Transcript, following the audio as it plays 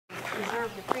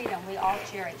preserve the freedom we all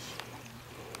cherish.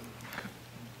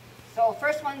 So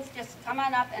first ones, just come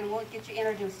on up and we'll get you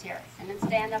introduced here. And then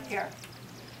stand up here.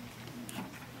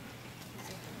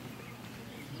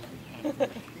 Don't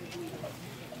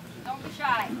be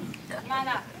shy. Come on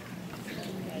up.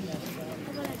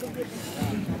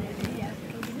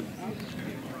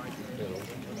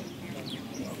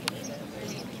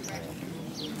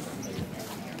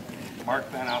 Mark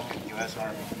Van Alken, U.S.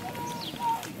 Army.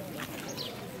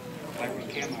 Larry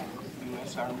Kimmel,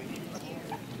 U.S. Army.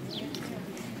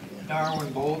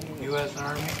 Darwin Bolt, U.S.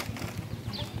 Army.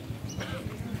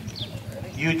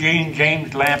 Eugene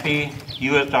James Lampy,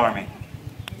 U.S. Army.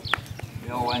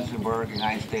 Bill Wenzenberg,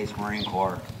 United States Marine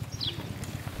Corps.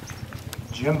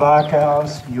 Jim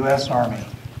Backhouse, U.S. Army.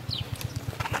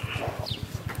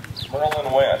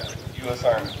 Merlin West, U.S.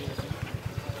 Army.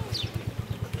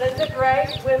 Linda Gray,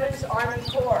 Women's Army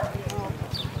Corps.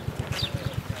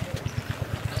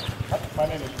 My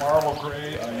name is Marvel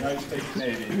Gray, United States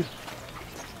Navy.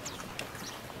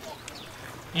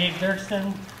 Dave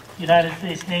Dirksen, United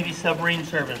States Navy Submarine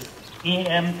Service,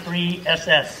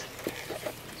 EM-3SS.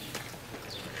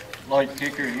 Lloyd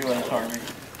Kicker, U.S. Army.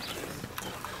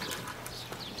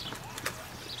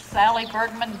 Sally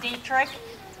Bergman Dietrich,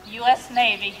 U.S.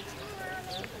 Navy.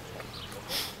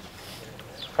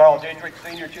 Carl Dietrich,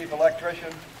 Senior Chief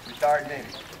Electrician, retired Navy.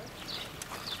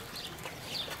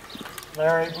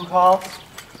 Larry Buchholz,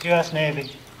 U.S.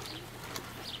 Navy.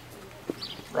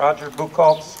 Roger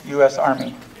Buchholz, U.S.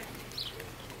 Army.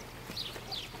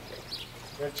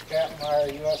 Rich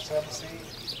Kattmeyer, USMC.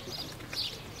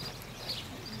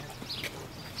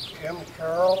 Kim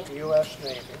Carroll, U.S.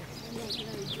 Navy.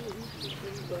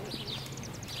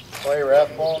 Clay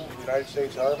Rathbone, United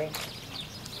States Army.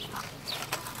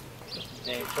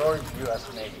 Dave George, U.S.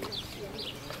 Navy.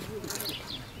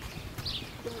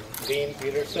 Dean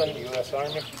Peterson, U.S.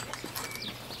 Army.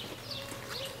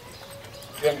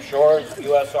 Jim Shores,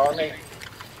 U.S. Army.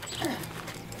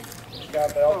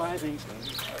 Scott Bell,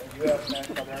 U.S.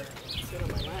 National Guard.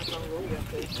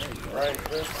 Ryan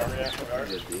Chris, Army National Guard.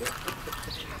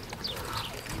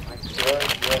 Mike Stewart,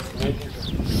 U.S. Navy.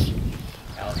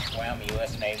 Alex Schwam,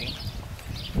 U.S. Navy.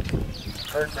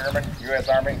 Kurt Berman, U.S.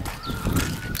 Army.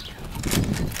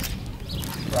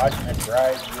 Roger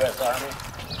McBride, U.S. Army.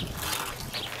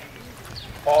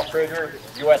 Paul Kruger,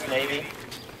 U.S. Navy.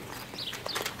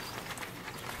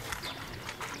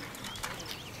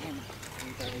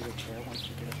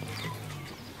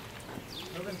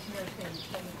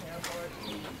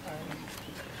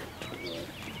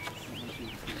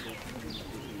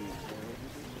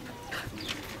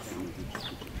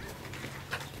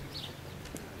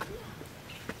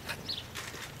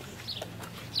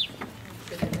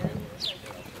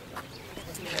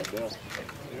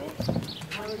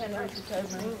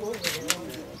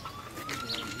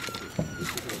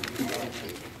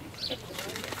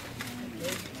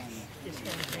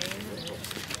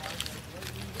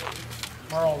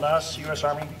 Merle Nuss, U.S.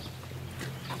 Army.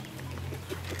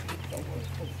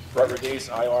 Robert Deese,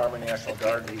 Iowa Army National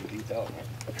Guard.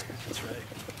 That's right.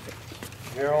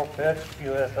 Gerald Pitts,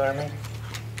 U.S. Army.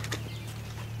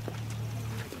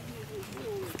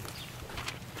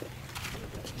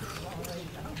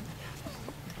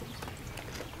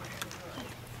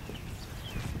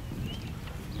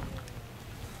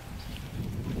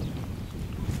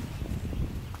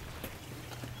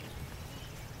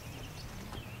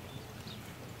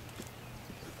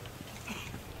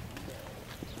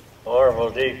 Orville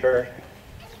Deeper,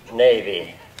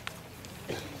 Navy.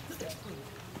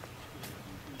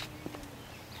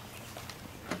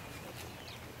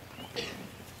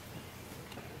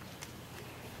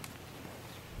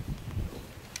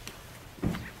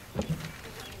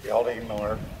 L.D.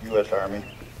 Miller, U.S. Army.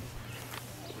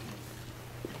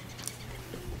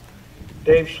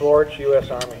 Dave Schwartz, U.S.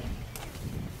 Army.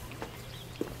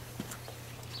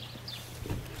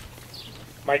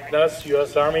 Mike Nuss,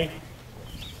 U.S. Army.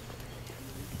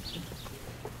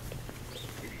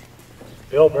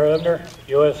 Bill Bremner,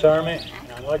 U.S. Army.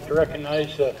 And I'd like to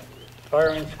recognize the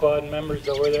firing squad members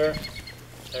that were there.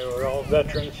 They were all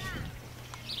veterans,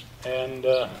 and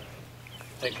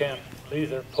they can't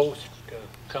leave their post to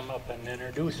come up and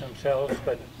introduce themselves,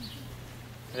 but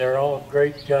they're all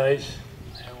great guys,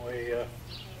 and we're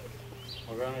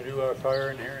going to do our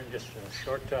firing here in just a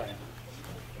short time.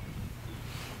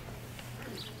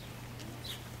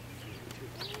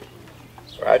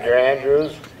 Roger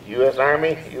Andrews, U.S.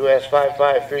 Army, U.S.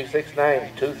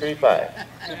 55369-235.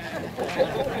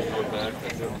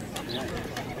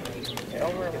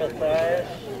 Elmer Mathias,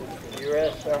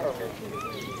 U.S. Army.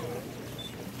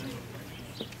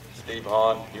 Steve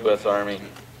Hahn, U.S. Army.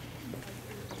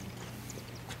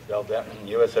 Del Denton,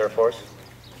 U.S. Air Force.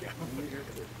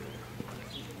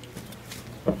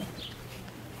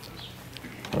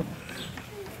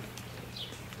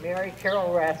 Mary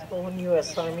Carol Rathbone,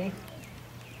 U.S. Army.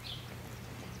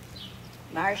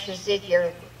 Marcia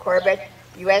Ziegler Corbett,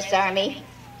 U.S. Army.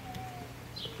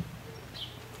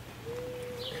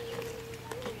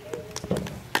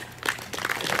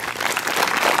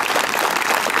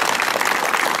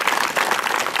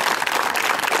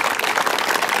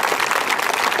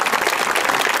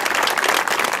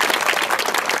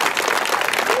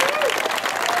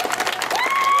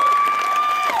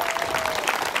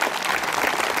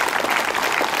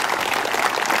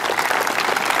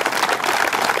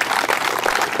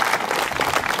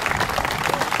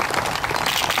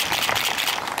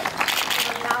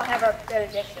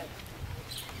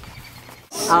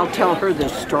 I'll tell her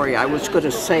this story I was going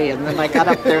to say, and then I got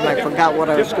up there and I forgot what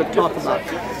I was going to talk about.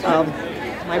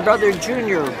 My brother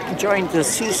Junior joined the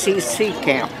CCC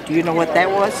camp. Do you know what that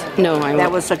was? No,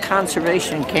 That was a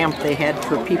conservation camp they had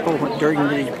for people during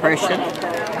the Depression.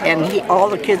 And all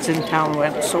the kids in town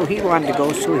went, so he wanted to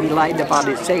go, so he lied about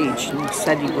his age and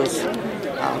said he was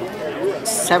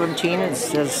 17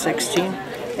 instead of 16.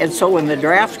 And so when the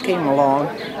draft came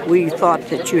along, we thought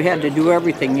that you had to do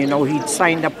everything. You know, he'd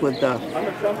signed up with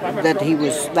that he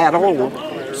was that old.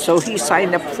 So he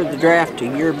signed up for the draft a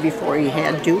year before he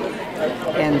had to.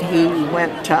 And he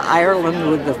went to Ireland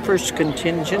with the first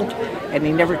contingent, and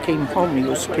he never came home. He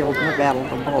was killed in the Battle of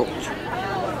the Bulge.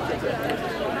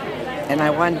 And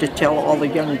I wanted to tell all the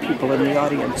young people in the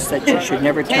audience that you should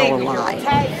never tell a lie.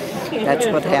 That's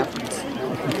what happens.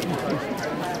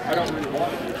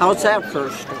 How's that for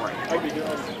a story?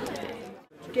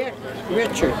 Dick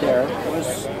Richard there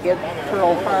was in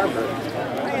Pearl Harbor,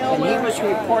 and he was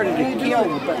reported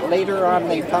killed, but later on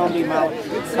they found him out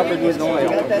covered with oil.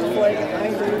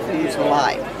 He was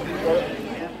alive.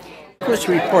 It was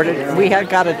reported, we had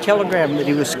got a telegram that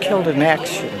he was killed in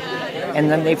action, and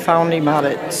then they found him out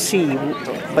at sea,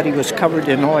 but he was covered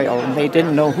in oil, and they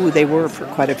didn't know who they were for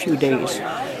quite a few days.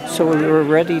 So we were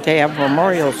ready to have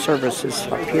memorial services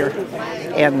up here,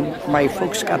 and my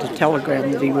folks got a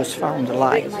telegram that he was found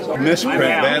alive. Misprint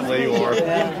badly, or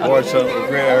it's a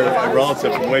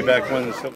relative from way back when.